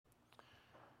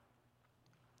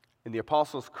In the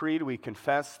Apostles' Creed, we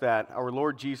confess that our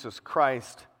Lord Jesus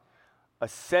Christ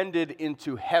ascended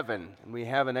into heaven. And we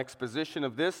have an exposition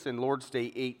of this in Lord's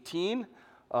Day 18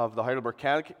 of the Heidelberg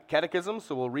Catechism,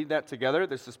 so we'll read that together.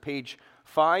 This is page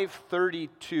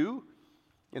 532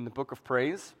 in the Book of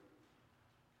Praise.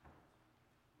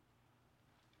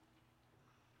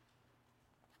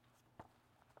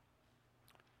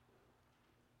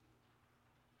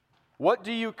 What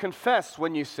do you confess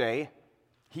when you say,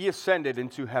 He ascended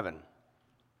into heaven?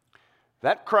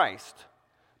 That Christ,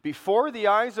 before the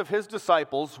eyes of His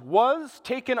disciples, was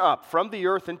taken up from the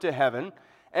earth into heaven,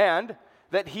 and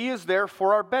that He is there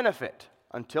for our benefit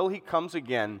until He comes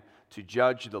again to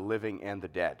judge the living and the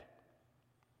dead.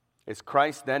 Is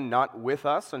Christ then not with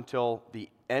us until the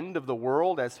end of the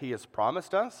world as He has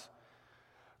promised us?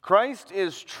 Christ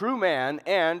is true man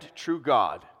and true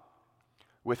God.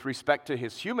 With respect to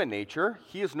His human nature,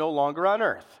 He is no longer on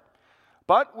earth.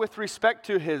 But with respect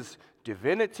to His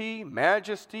divinity,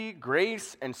 majesty,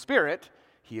 grace, and spirit,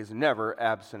 He is never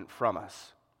absent from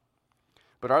us.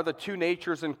 But are the two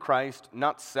natures in Christ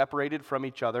not separated from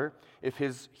each other if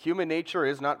His human nature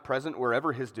is not present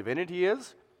wherever His divinity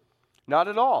is? Not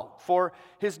at all, for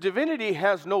His divinity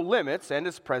has no limits and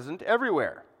is present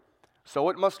everywhere. So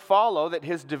it must follow that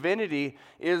His divinity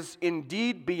is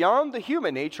indeed beyond the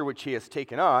human nature which He has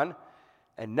taken on,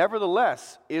 and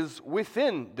nevertheless is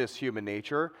within this human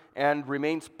nature and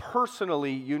remains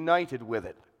personally united with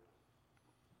it.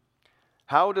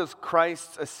 How does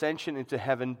Christ's ascension into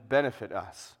heaven benefit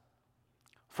us?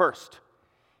 First,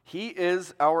 He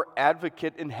is our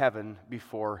advocate in heaven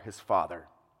before His Father.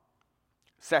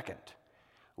 Second,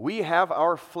 we have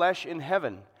our flesh in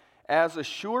heaven as a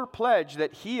sure pledge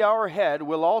that He, our head,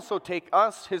 will also take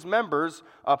us, His members,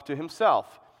 up to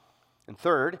Himself. And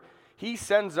third, He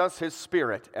sends us His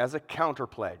Spirit as a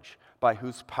counterpledge, by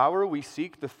whose power we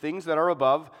seek the things that are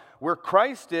above, where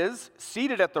Christ is,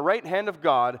 seated at the right hand of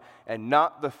God, and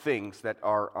not the things that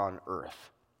are on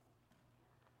earth.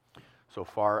 So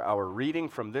far, our reading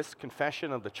from this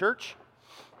confession of the church.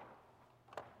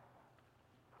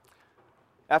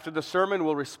 After the sermon,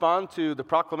 we'll respond to the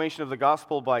proclamation of the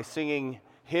gospel by singing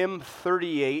hymn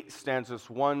 38, stanzas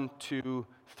 1, 2,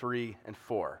 3, and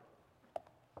 4.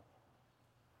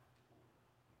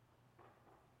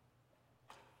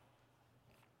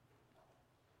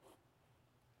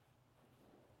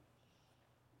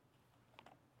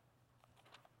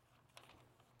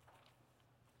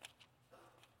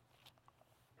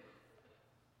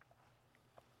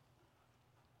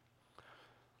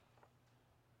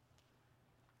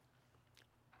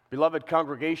 Beloved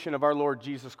congregation of our Lord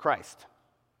Jesus Christ,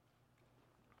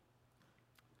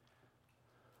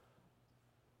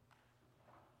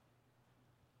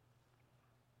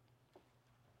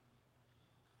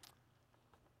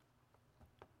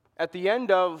 at the end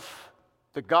of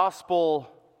the Gospel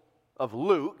of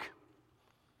Luke,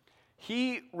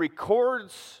 he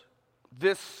records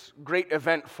this great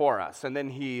event for us, and then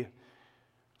he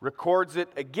records it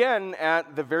again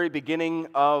at the very beginning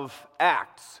of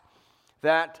Acts.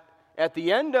 That at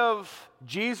the end of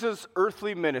Jesus'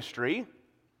 earthly ministry,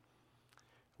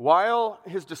 while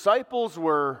His disciples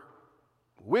were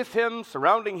with Him,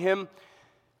 surrounding Him,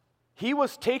 He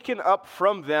was taken up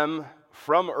from them,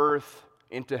 from earth,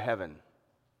 into heaven.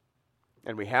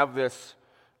 And we have this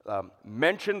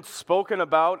mentioned, spoken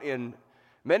about in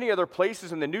many other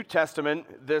places in the New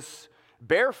Testament, this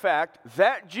bare fact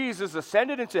that Jesus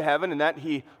ascended into heaven and that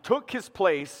He took His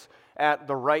place at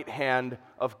the right hand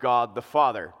of God the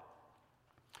Father.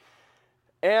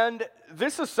 And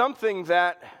this is something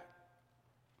that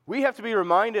we have to be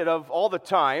reminded of all the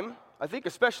time, I think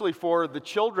especially for the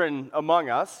children among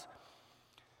us,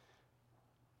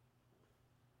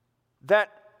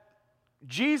 that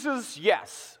Jesus,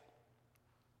 yes,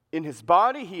 in His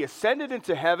body, He ascended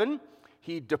into heaven,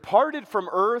 He departed from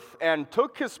earth and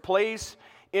took His place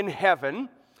in heaven.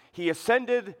 He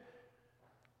ascended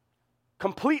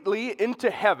completely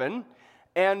into heaven,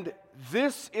 and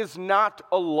this is not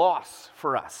a loss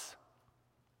for us.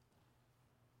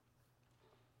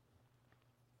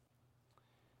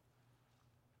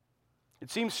 It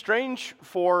seems strange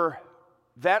for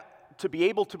that to be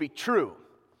able to be true.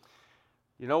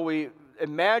 You know, we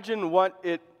imagine what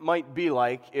it might be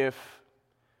like if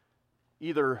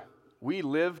either we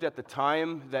lived at the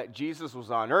time that Jesus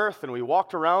was on earth and we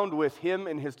walked around with Him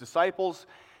and His disciples,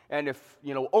 and if,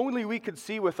 only we could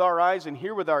see with our eyes and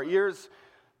hear with our ears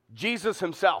Jesus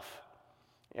Himself.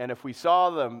 And if we saw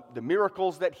the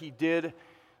miracles that He did,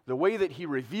 the way that He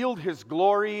revealed His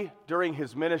glory during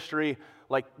His ministry,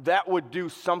 like that would do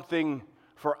something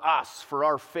for us, for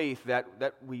our faith, that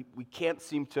we can't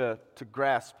seem to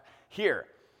grasp here.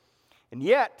 And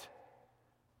yet,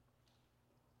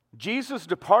 Jesus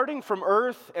departing from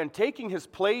earth and taking his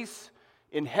place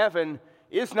in heaven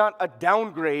is not a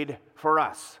downgrade for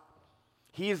us.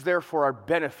 He is there for our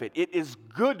benefit. It is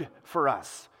good for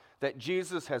us that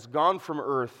Jesus has gone from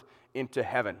earth into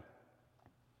heaven.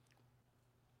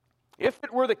 If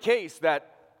it were the case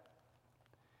that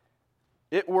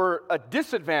it were a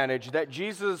disadvantage that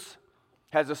Jesus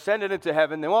has ascended into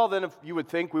heaven, then if you would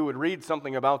think we would read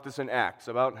something about this in Acts,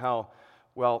 about how,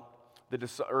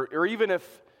 or even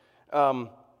if,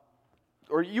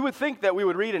 or you would think that we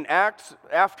would read in Acts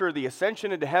after the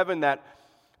ascension into heaven that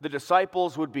the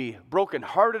disciples would be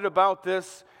brokenhearted about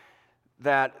this,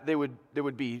 that they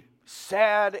would be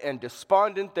sad and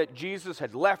despondent that Jesus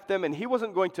had left them and he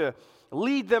wasn't going to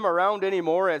lead them around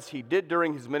anymore as he did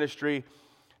during his ministry,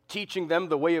 teaching them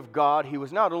the way of God. He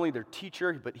was not only their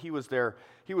teacher, but he was their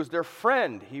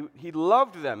friend. He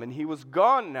loved them, and he was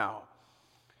gone now.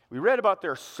 We read about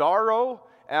their sorrow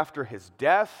after his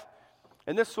death,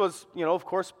 and this was, of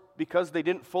course, because they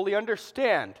didn't fully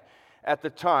understand at the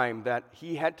time that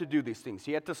he had to do these things.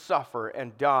 He had to suffer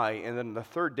and die, and then the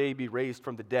third day be raised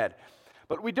from the dead.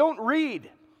 But we don't read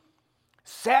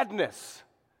sadness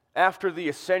after the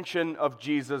ascension of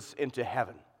Jesus into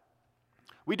heaven.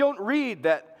 We don't read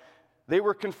that they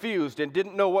were confused and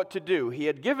didn't know what to do. He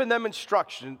had given them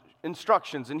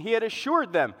instructions, and he had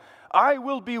assured them, I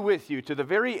will be with you to the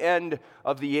very end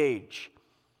of the age.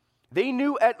 They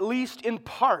knew at least in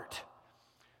part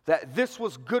that this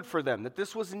was good for them, that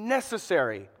this was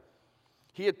necessary.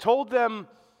 He had told them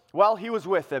while he was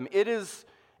with them, it is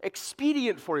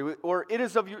expedient for you, or it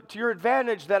is to your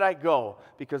advantage that I go,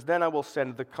 because then I will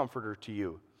send the Comforter to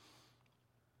you.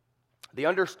 They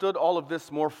understood all of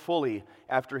this more fully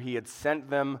after he had sent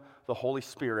them the Holy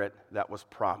Spirit that was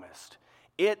promised.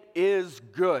 It is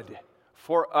good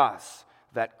for us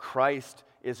that Christ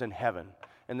is in heaven.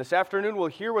 And this afternoon we'll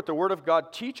hear what the Word of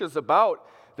God teaches about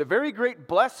the very great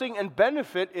blessing and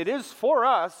benefit it is for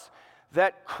us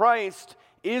that Christ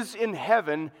is in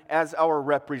heaven as our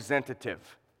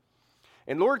representative.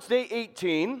 In Lord's Day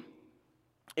 18,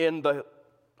 in the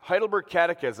Heidelberg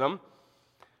Catechism,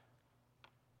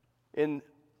 in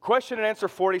question and answer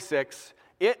 46,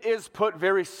 it is put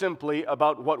very simply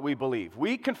about what we believe.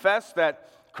 We confess that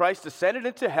Christ ascended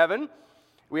into heaven.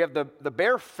 We have the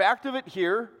bare fact of it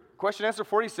here, question and answer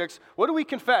 46. What do we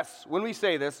confess when we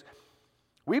say this?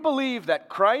 We believe that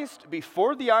Christ,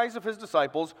 before the eyes of his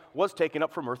disciples, was taken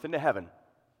up from earth into heaven.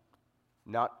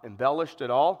 Not embellished at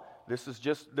all. This is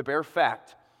just the bare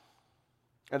fact.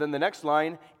 And then the next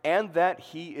line, and that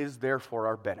he is there for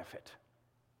our benefit.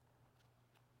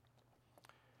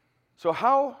 So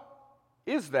how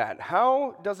is that?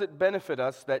 How does it benefit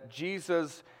us that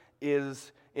Jesus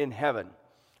is in heaven?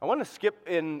 I want to skip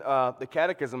in the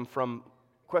catechism from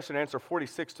question and answer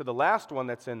 46 to the last one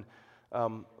that's in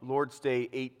Lord's Day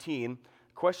 18,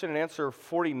 question and answer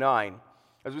 49.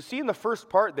 As we see in the first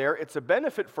part there, it's a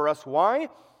benefit for us. Why?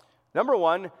 Number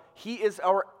one, he is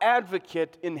our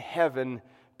advocate in heaven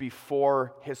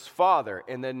before his Father.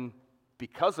 And then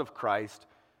because of Christ,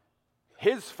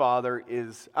 his Father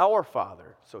is our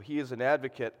Father. So he is an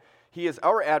advocate. He is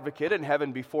our advocate in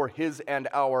heaven before his and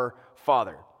our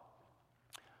Father.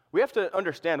 We have to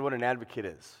understand what an advocate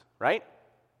is, right?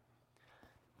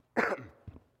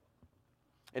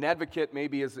 An advocate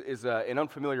maybe is an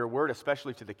unfamiliar word,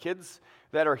 especially to the kids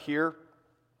that are here.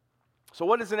 So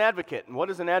what is an advocate, and what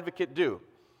does an advocate do?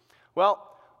 Well,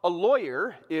 a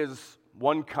lawyer is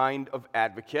one kind of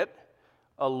advocate.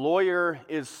 A lawyer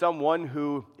is someone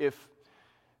who,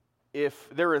 if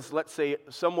there is, let's say,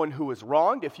 someone who is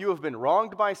wronged, if you have been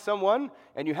wronged by someone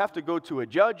and you have to go to a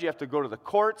judge, you have to go to the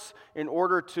courts in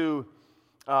order to,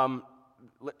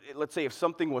 let's say if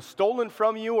something was stolen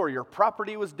from you or your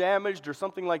property was damaged or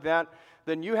something like that,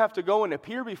 then you have to go and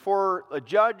appear before a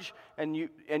judge, and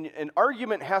an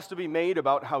argument has to be made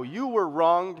about how you were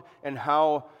wronged and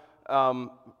how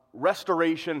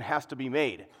restoration has to be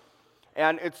made.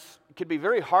 And it can be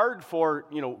very hard for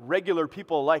regular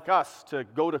people like us to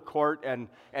go to court and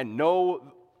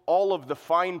know all of the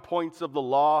fine points of the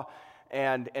law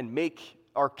and make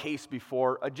our case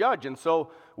before a judge. And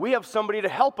so we have somebody to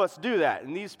help us do that.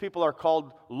 And these people are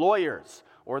called lawyers,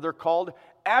 or they're called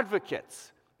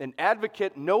advocates. An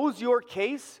advocate knows your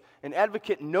case, an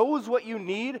advocate knows what you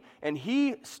need, and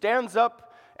he stands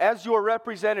up as your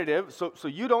representative, so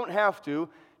you don't have to.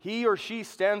 He or she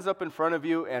stands up in front of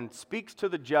you and speaks to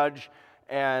the judge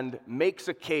and makes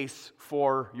a case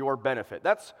for your benefit.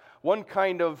 That's one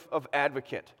kind of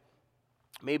advocate.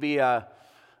 Maybe a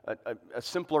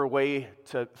simpler way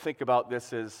to think about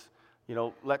this is,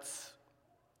 let's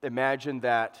imagine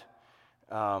that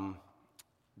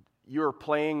you're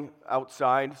playing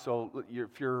outside. So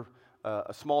if you're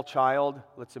a small child,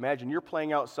 let's imagine you're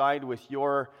playing outside with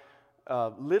your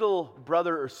little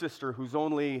brother or sister who's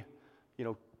only,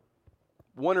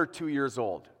 1 or 2 years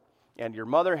old. And your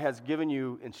mother has given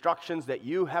you instructions that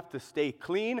you have to stay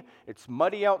clean. It's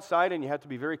muddy outside, and you have to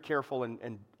be very careful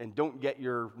and don't get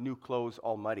your new clothes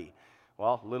all muddy.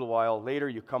 Well, a little while later,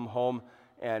 you come home,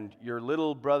 and your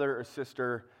little brother or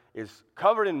sister is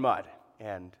covered in mud,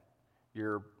 and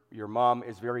your mom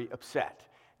is very upset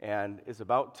and is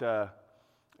about to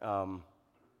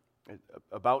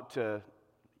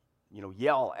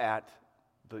yell at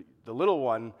the little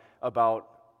one about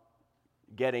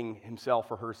getting himself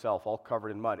or herself all covered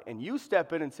in mud. And you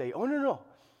step in and say, "Oh, no.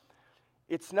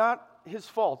 It's not his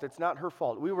fault. It's not her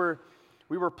fault. We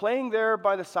were playing there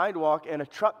by the sidewalk, and a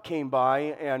truck came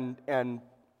by and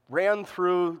ran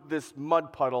through this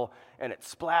mud puddle, and it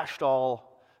splashed all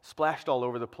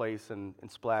over the place and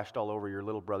splashed all over your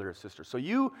little brother or sister." So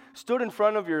you stood in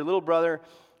front of your little brother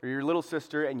or your little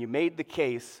sister, and you made the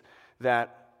case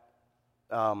that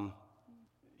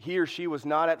he or she was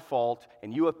not at fault,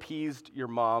 and you appeased your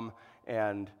mom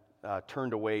and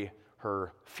turned away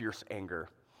her fierce anger.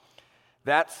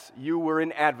 You were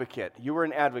an advocate. You were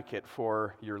an advocate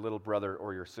for your little brother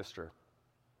or your sister.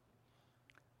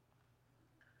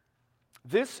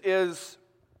 This is,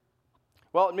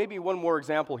 well, maybe one more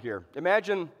example here.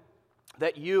 Imagine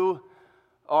that you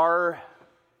are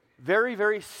very,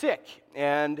 very sick,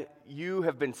 and you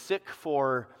have been sick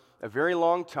for a very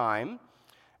long time,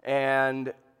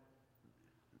 and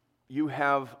you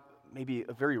have maybe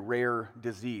a very rare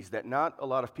disease that not a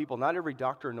lot of people, not every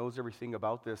doctor knows everything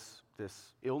about this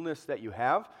illness that you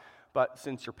have, but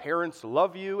since your parents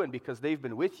love you and because they've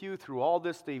been with you through all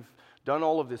this, they've done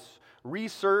all of this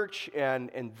research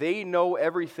and they know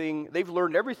everything, they've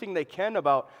learned everything they can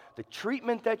about the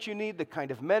treatment that you need, the kind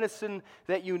of medicine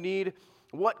that you need,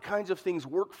 what kinds of things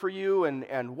work for you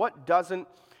and what doesn't.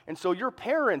 And so your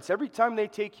parents, every time they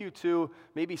take you to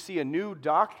maybe see a new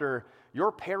doctor,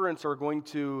 your parents are going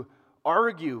to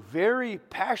argue very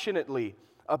passionately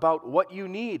about what you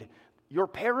need. Your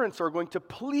parents are going to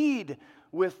plead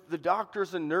with the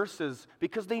doctors and nurses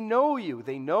because they know you.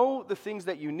 They know the things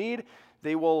that you need.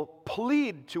 They will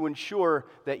plead to ensure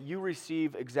that you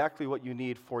receive exactly what you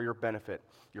need for your benefit.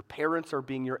 Your parents are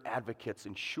being your advocates,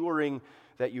 ensuring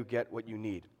that you get what you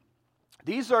need.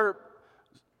 These are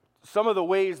some of the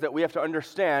ways that we have to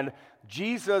understand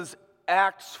Jesus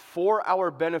acts for our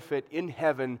benefit in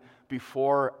heaven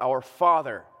before our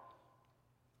Father.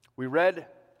 We read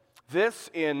this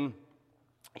in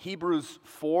Hebrews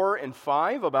 4 and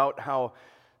 5 about how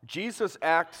Jesus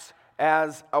acts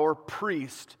as our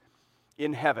priest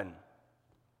in heaven.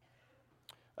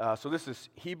 So this is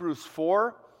Hebrews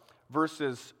 4,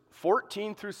 verses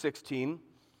 14 through 16.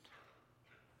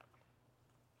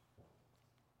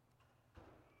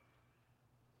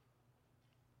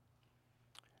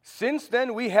 Since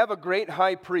then we have a great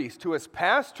high priest who has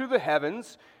passed through the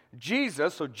heavens,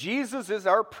 Jesus, so Jesus is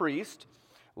our priest.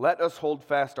 Let us hold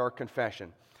fast our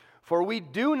confession. For we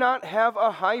do not have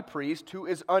a high priest who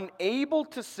is unable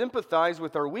to sympathize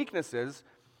with our weaknesses,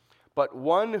 but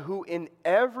one who in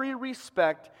every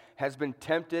respect has been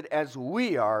tempted as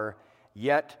we are,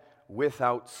 yet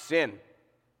without sin.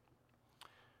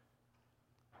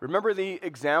 Remember the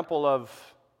example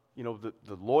of,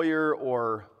 the lawyer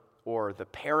or the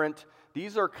parent.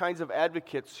 These are kinds of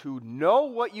advocates who know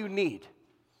what you need.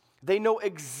 They know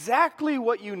exactly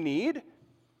what you need,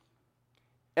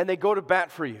 and they go to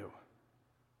bat for you.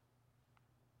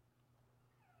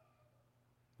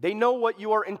 They know what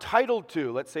you are entitled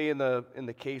to. Let's say in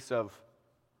the case of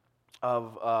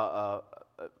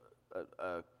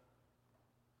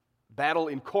battle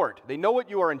in court. They know what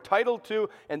you are entitled to,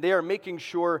 and they are making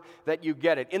sure that you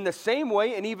get it. In the same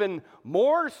way, and even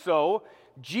more so,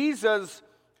 Jesus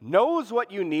knows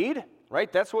what you need,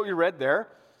 right? That's what we read there.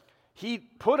 He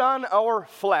put on our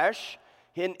flesh.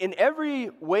 In every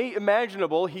way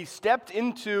imaginable, he stepped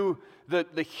into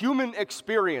the human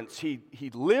experience.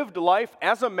 He lived life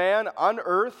as a man on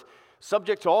earth,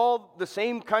 subject to all the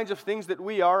same kinds of things that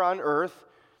we are on earth.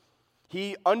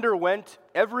 He underwent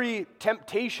every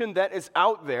temptation that is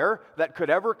out there that could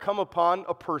ever come upon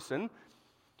a person.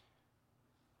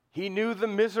 He knew the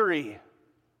misery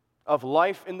of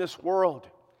life in this world.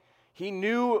 He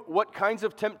knew what kinds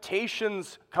of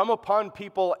temptations come upon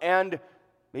people, and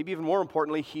maybe even more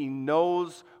importantly, he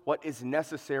knows what is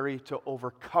necessary to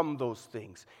overcome those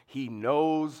things. He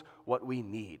knows what we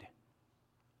need.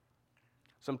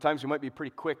 Sometimes we might be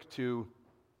pretty quick to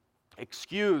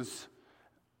excuse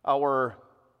our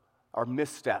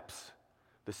missteps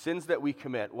The sins that we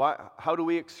commit. How do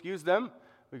we excuse them?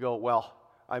 We go, well,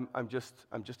 I'm just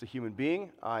a human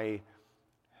being. I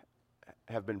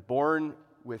have been born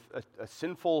with a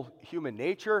sinful human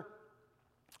nature.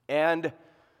 And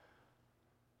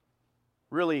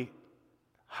really,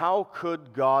 how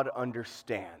could God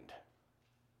understand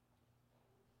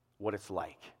what it's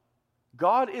like?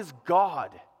 God is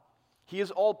God. He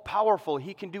is all-powerful.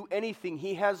 He can do anything.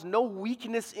 He has no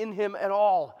weakness in him at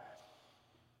all.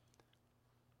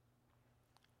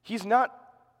 He's not,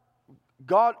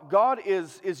 God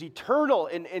is eternal,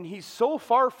 and he's so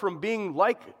far from being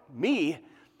like me.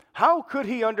 How could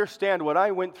he understand what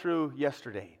I went through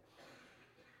yesterday?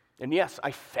 And yes,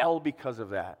 I fell because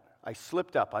of that. I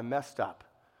slipped up, I messed up.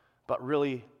 But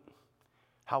really,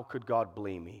 how could God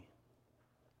blame me?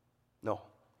 No,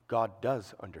 God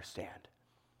does understand.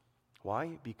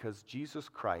 Why? Because Jesus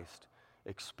Christ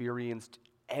experienced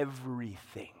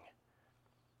everything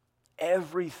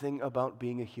about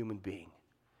being a human being.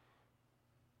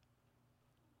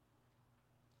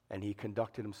 And he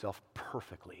conducted himself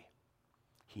perfectly.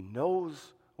 He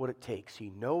knows what it takes.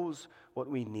 He knows what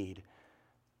we need.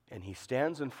 And he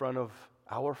stands in front of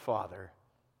our Father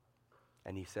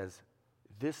and he says,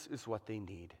 this is what they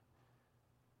need.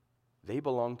 They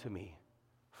belong to me.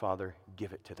 Father,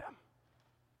 give it to them.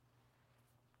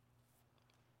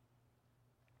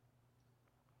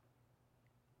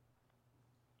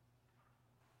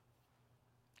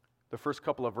 The first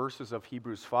couple of verses of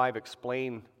Hebrews 5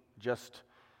 explain just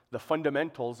the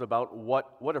fundamentals about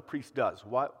what a priest does.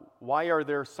 Why are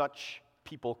there such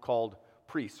people called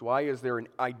priests? Why is there an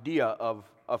idea of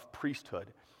priesthood?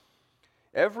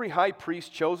 Every high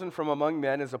priest chosen from among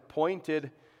men is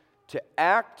appointed to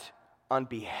act on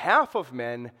behalf of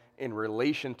men in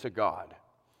relation to God.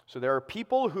 So there are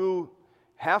people who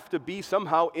have to be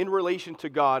somehow in relation to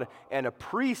God, and a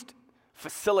priest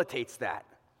facilitates that.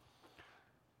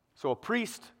 So a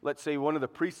priest, let's say one of the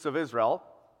priests of Israel,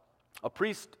 a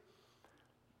priest,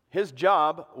 his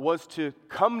job was to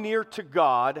come near to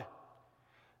God,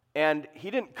 and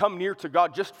he didn't come near to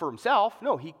God just for himself.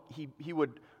 No, he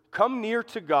would come near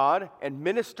to God and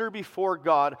minister before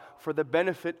God for the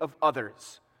benefit of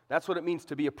others. That's what it means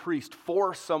to be a priest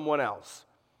for someone else.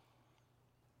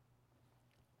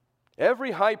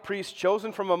 Every high priest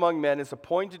chosen from among men is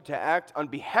appointed to act on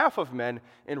behalf of men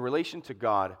in relation to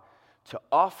God, to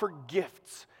offer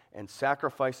gifts and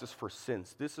sacrifices for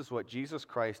sins. This is what Jesus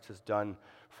Christ has done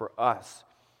for us.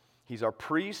 He's our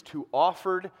priest who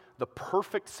offered the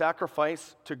perfect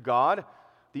sacrifice to God,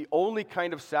 the only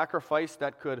kind of sacrifice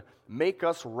that could make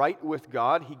us right with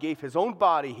God. He gave his own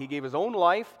body, he gave his own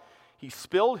life, he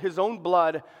spilled his own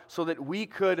blood so that we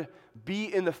could be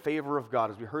in the favor of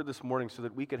God, as we heard this morning, so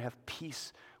that we could have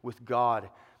peace with God,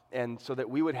 and so that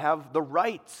we would have the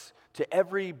rights to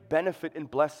every benefit and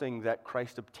blessing that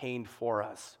Christ obtained for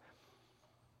us.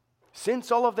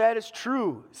 Since all of that is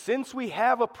true, since we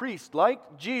have a priest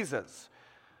like Jesus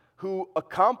who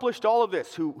accomplished all of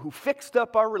this, who fixed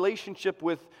up our relationship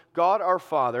with God our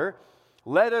Father,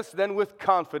 let us then with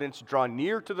confidence draw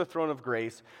near to the throne of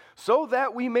grace so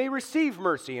that we may receive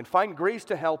mercy and find grace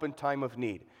to help in time of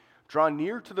need. Draw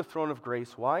near to the throne of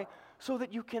grace. Why? So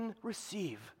that you can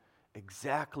receive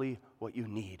exactly what you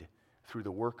need through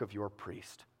the work of your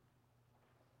priest.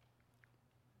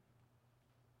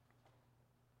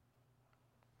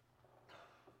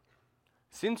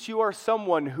 Since you are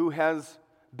someone who has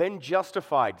been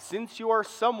justified, since you are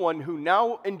someone who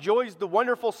now enjoys the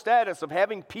wonderful status of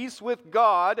having peace with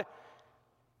God,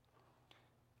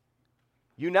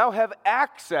 you now have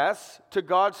access to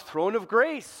God's throne of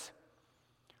grace.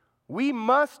 We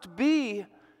must be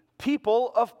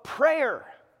people of prayer.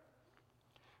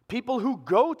 People who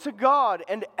go to God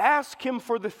and ask him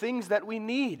for the things that we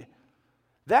need.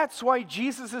 That's why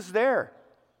Jesus is there.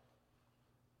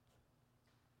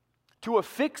 To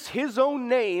affix his own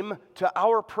name to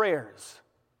our prayers.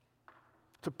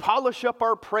 To polish up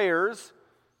our prayers,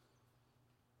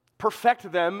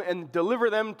 perfect them, and deliver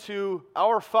them to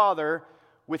our Father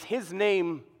with his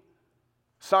name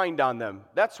signed on them.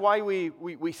 That's why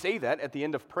we say that at the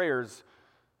end of prayers.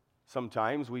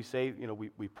 Sometimes we say,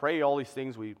 we pray all these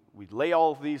things, we lay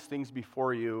all of these things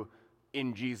before you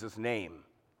in Jesus' name.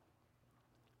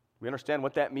 We understand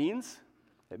what that means?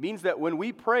 It means that when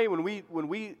we pray, when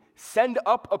we send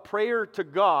up a prayer to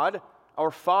God,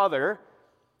 our Father,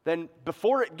 then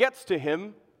before it gets to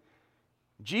him,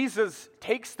 Jesus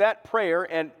takes that prayer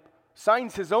and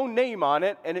signs his own name on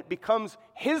it, and it becomes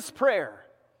his prayer.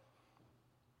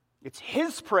 It's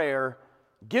his prayer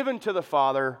given to the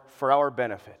Father for our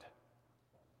benefit.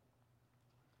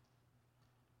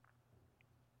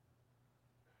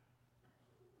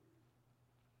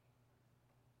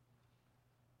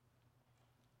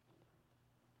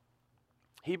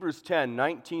 Hebrews 10,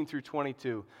 19 through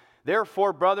 22.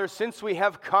 Therefore, brothers, since we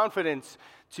have confidence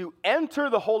to enter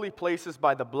the holy places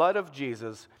by the blood of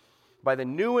Jesus, by the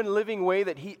new and living way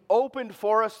that he opened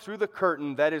for us through the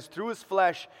curtain, that is, through his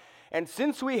flesh, and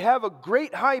since we have a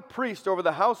great high priest over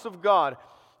the house of God,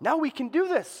 now we can do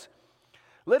this.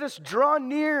 Let us draw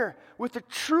near with a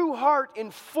true heart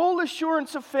in full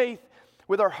assurance of faith,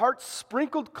 with our hearts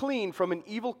sprinkled clean from an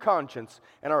evil conscience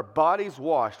and our bodies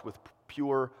washed with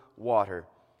pure water.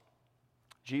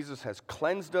 Jesus has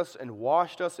cleansed us and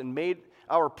washed us and made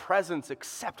our presence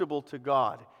acceptable to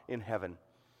God in heaven.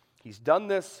 He's done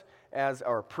this as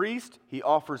our priest. He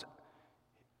offers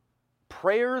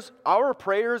prayers, our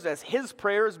prayers, as his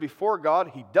prayers before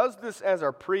God. He does this as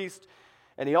our priest,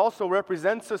 and he also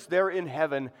represents us there in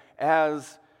heaven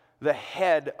as the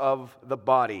head of the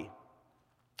body.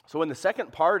 So in the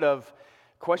second part of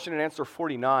question and answer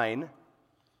 49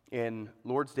 in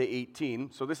Lord's Day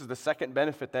 18, so this is the second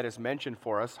benefit that is mentioned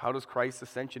for us. How does Christ's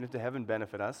ascension into heaven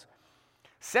benefit us?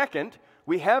 Second,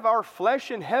 we have our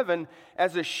flesh in heaven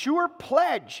as a sure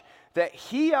pledge that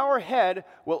he, our head,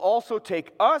 will also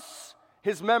take us,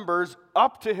 his members,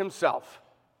 up to himself.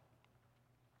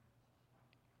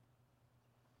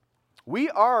 We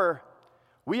are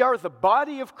the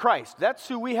body of Christ. That's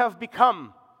who we have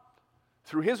become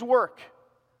through his work.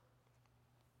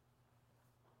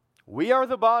 We are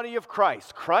the body of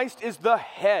Christ. Christ is the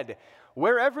head.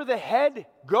 Wherever the head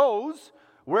goes,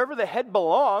 wherever the head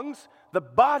belongs, the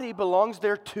body belongs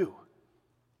there too.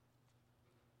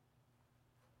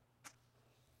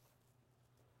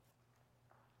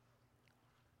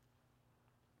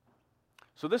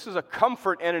 So this is a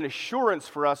comfort and an assurance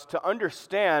for us to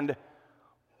understand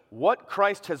what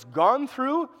Christ has gone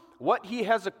through, what he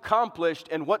has accomplished,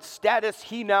 and what status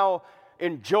he now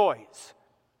enjoys.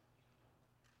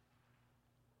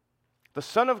 The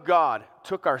Son of God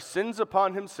took our sins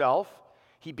upon himself.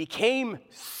 He became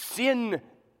sin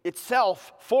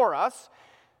itself for us.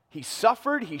 He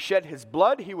suffered, he shed his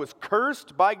blood, he was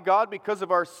cursed by God because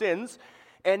of our sins,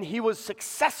 and he was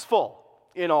successful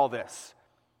in all this.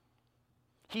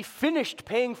 He finished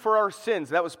paying for our sins.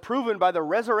 That was proven by the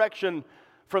resurrection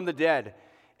from the dead.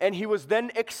 And he was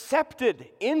then accepted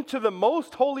into the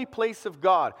most holy place of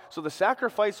God. So the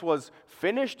sacrifice was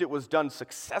finished. It was done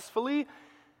successfully.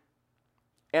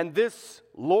 And this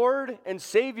Lord and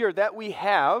Savior that we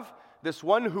have, this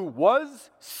one who was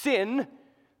sin,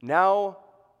 now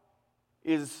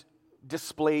is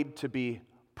displayed to be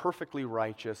perfectly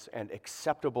righteous and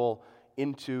acceptable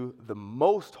into the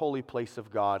most holy place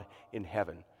of God in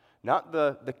heaven. Not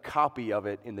the copy of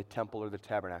it in the temple or the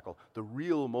tabernacle, the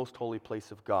real most holy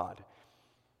place of God.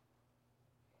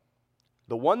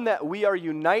 The one that we are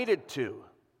united to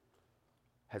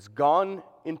has gone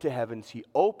into heavens. He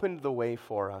opened the way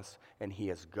for us, and he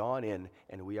has gone in,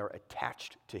 and we are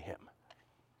attached to him.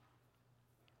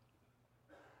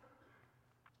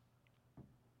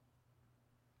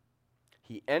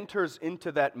 He enters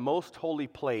into that most holy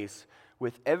place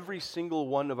with every single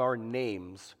one of our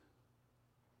names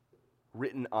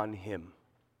written on him.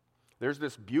 There's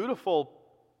this beautiful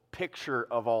picture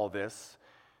of all this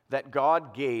that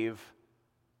God gave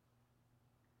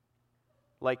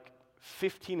like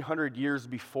 1,500 years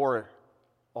before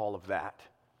all of that.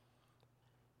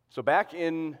 So back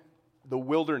in the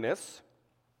wilderness,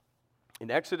 in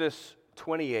Exodus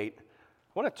 28, I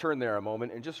want to turn there a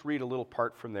moment and just read a little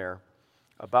part from there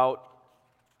about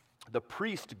the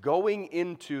priest going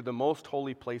into the most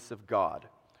holy place of God,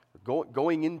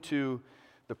 going into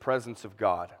the presence of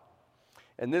God.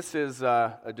 And this is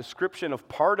a description of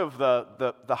part of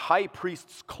the high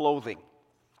priest's clothing.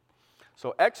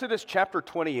 So Exodus chapter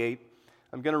 28,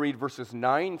 I'm going to read verses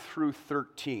 9 through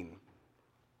 13.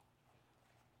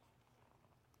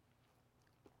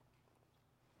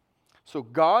 So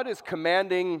God is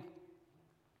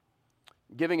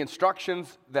giving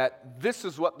instructions that this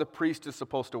is what the priest is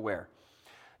supposed to wear.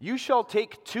 You shall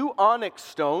take 2 onyx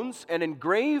stones and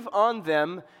engrave on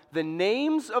them the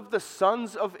names of the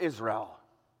sons of Israel.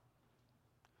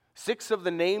 6 of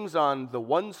the names on the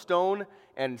one stone,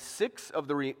 and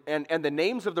the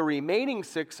names of the remaining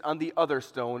 6 on the other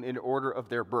stone in order of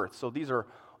their birth. So these are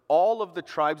all of the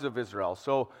tribes of Israel.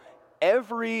 So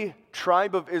every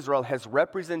tribe of Israel has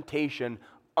representation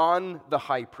on the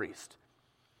high priest.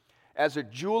 As a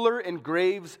jeweler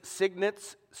engraves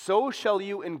signets, so shall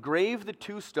you engrave the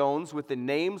 2 stones with the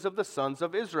names of the sons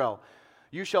of Israel.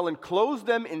 You shall enclose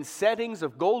them in settings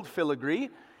of gold filigree,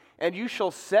 and you shall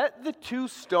set the 2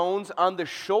 stones on the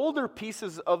shoulder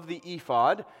pieces of the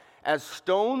ephod as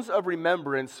stones of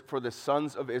remembrance for the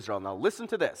sons of Israel. Now listen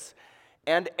to this.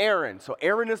 And Aaron, so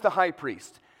Aaron is the high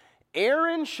priest,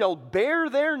 Aaron shall bear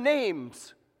their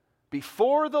names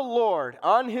before the Lord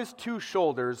on his two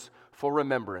shoulders for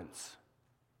remembrance.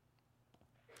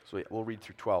 So we'll read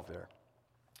through 12 there.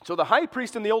 So the high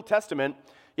priest in the Old Testament,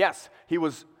 yes, he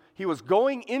was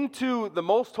going into the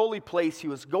most holy place. He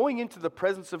was going into the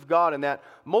presence of God, and that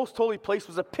most holy place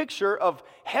was a picture of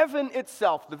heaven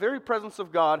itself, the very presence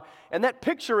of God. And that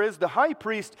picture is the high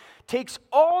priest takes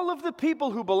all of the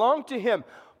people who belong to him,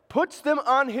 puts them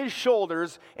on his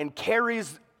shoulders, and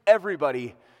carries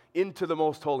everybody into the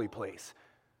most holy place.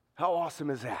 How awesome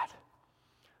is that?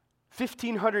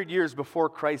 1,500 years before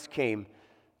Christ came,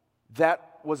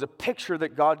 that was a picture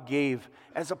that God gave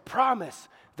as a promise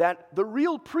that the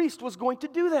real priest was going to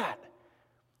do that.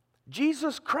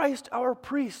 Jesus Christ, our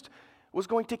priest, was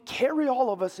going to carry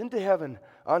all of us into heaven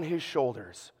on his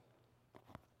shoulders.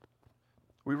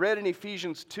 We read in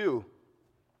Ephesians 2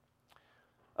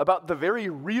 about the very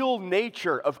real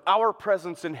nature of our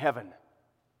presence in heaven.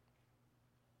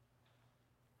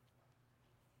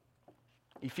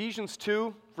 Ephesians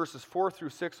 2, verses 4 through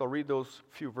 6, I'll read those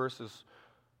few verses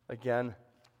again.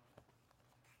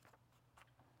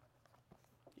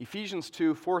 Ephesians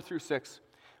 2, 4 through 6.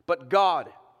 But God,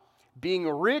 being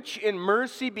rich in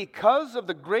mercy because of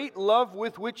the great love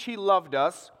with which he loved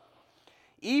us,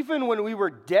 even when we were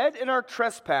dead in our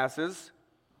trespasses,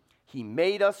 he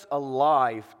made us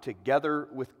alive together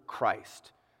with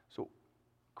Christ. So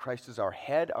Christ is our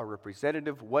head, our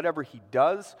representative. Whatever he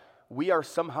does, we are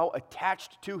somehow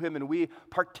attached to him, and we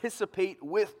participate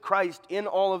with Christ in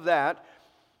all of that.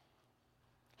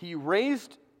 He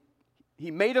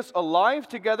made us alive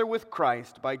together with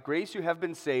Christ. By grace you have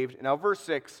been saved. Now verse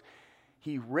 6,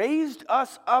 he raised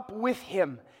us up with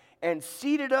him and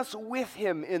seated us with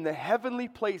him in the heavenly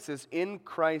places in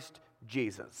Christ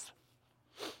Jesus.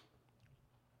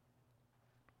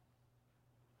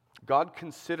 God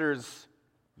considers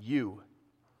you,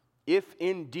 if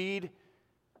indeed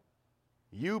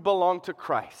you belong to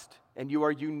Christ and you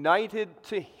are united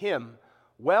to him,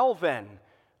 well then,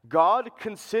 God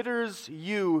considers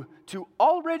you to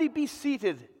already be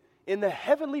seated in the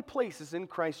heavenly places in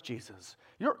Christ Jesus.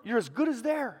 You're as good as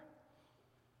there.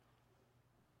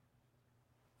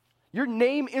 Your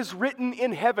name is written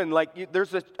in heaven, like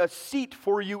there's a seat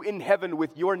for you in heaven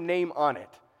with your name on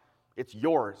it. It's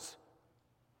yours.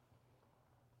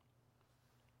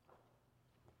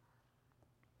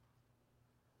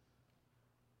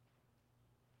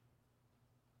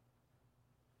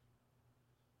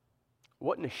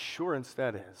 What an assurance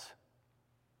that is.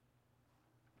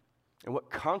 And what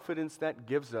confidence that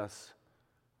gives us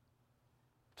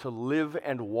to live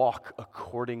and walk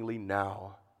accordingly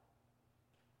now.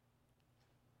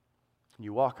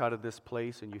 You walk out of this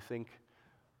place and you think,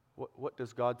 what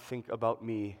does God think about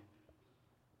me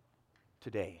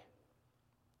today?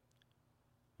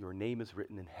 Your name is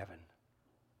written in heaven.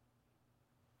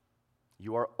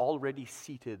 You are already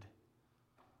seated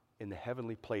in the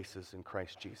heavenly places in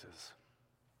Christ Jesus.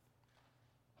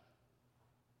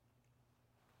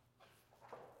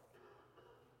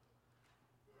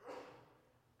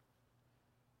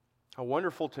 How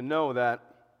wonderful to know that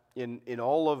in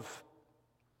all of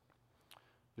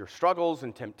your struggles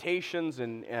and temptations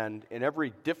and in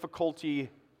every difficulty,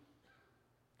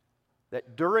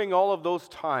 that during all of those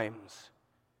times,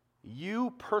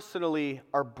 you personally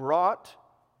are brought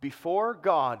before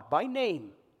God by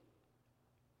name,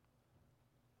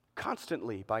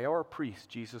 constantly by our priest,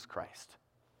 Jesus Christ.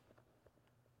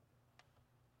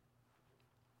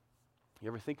 You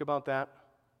ever think about that?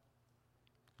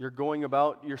 You're going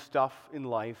about your stuff in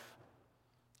life,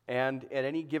 and at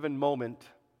any given moment,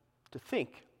 to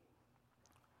think,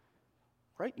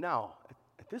 right now,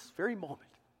 at this very moment,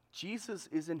 Jesus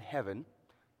is in heaven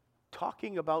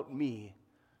talking about me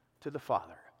to the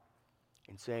Father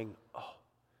and saying, oh,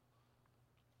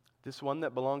 this one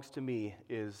that belongs to me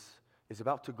is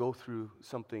about to go through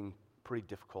something pretty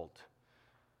difficult.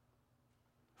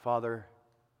 Father,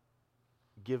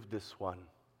 give this one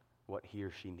what he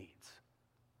or she needs.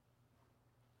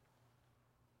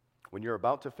 When you're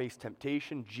about to face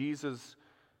temptation, Jesus,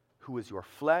 who is your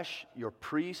flesh, your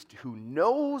priest, who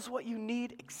knows what you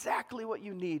need, exactly what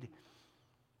you need,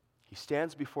 he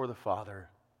stands before the Father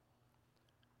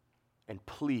and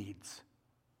pleads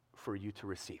for you to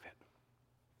receive it.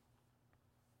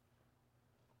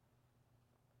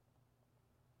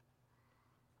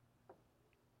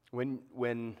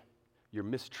 When you're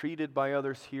mistreated by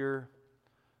others here,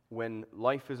 when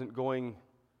life isn't going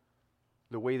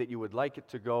the way that you would like it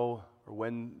to go, or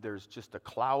when there's just a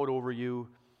cloud over you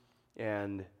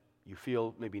and you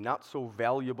feel maybe not so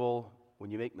valuable,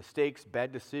 when you make mistakes,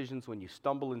 bad decisions, when you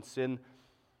stumble in sin,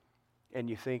 and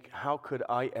you think, how could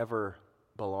I ever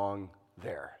belong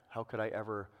there? How could I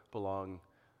ever belong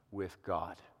with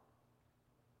God?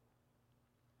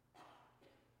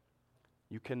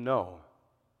 You can know,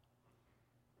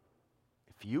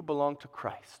 if you belong to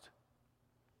Christ,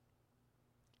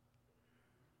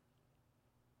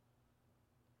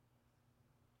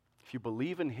 if you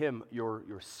believe in Him, your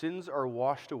sins are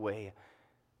washed away,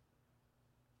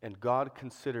 and God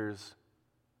considers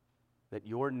that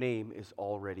your name is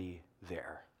already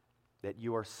there, that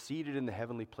you are seated in the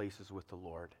heavenly places with the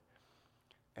Lord,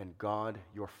 and God,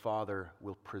 your Father,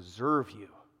 will preserve you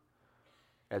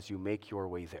as you make your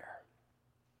way there.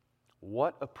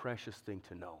 What a precious thing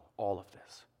to know, all of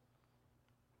this.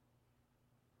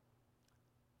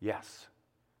 Yes,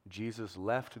 Jesus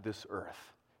left this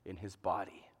earth in His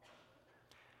body,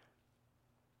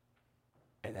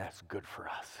 and that's good for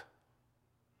us.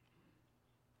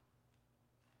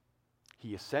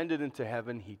 He ascended into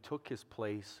heaven. He took His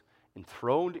place,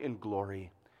 enthroned in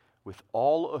glory with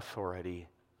all authority,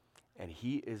 and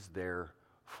He is there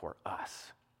for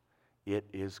us. It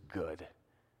is good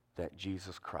that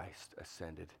Jesus Christ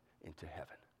ascended into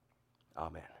heaven.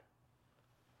 Amen.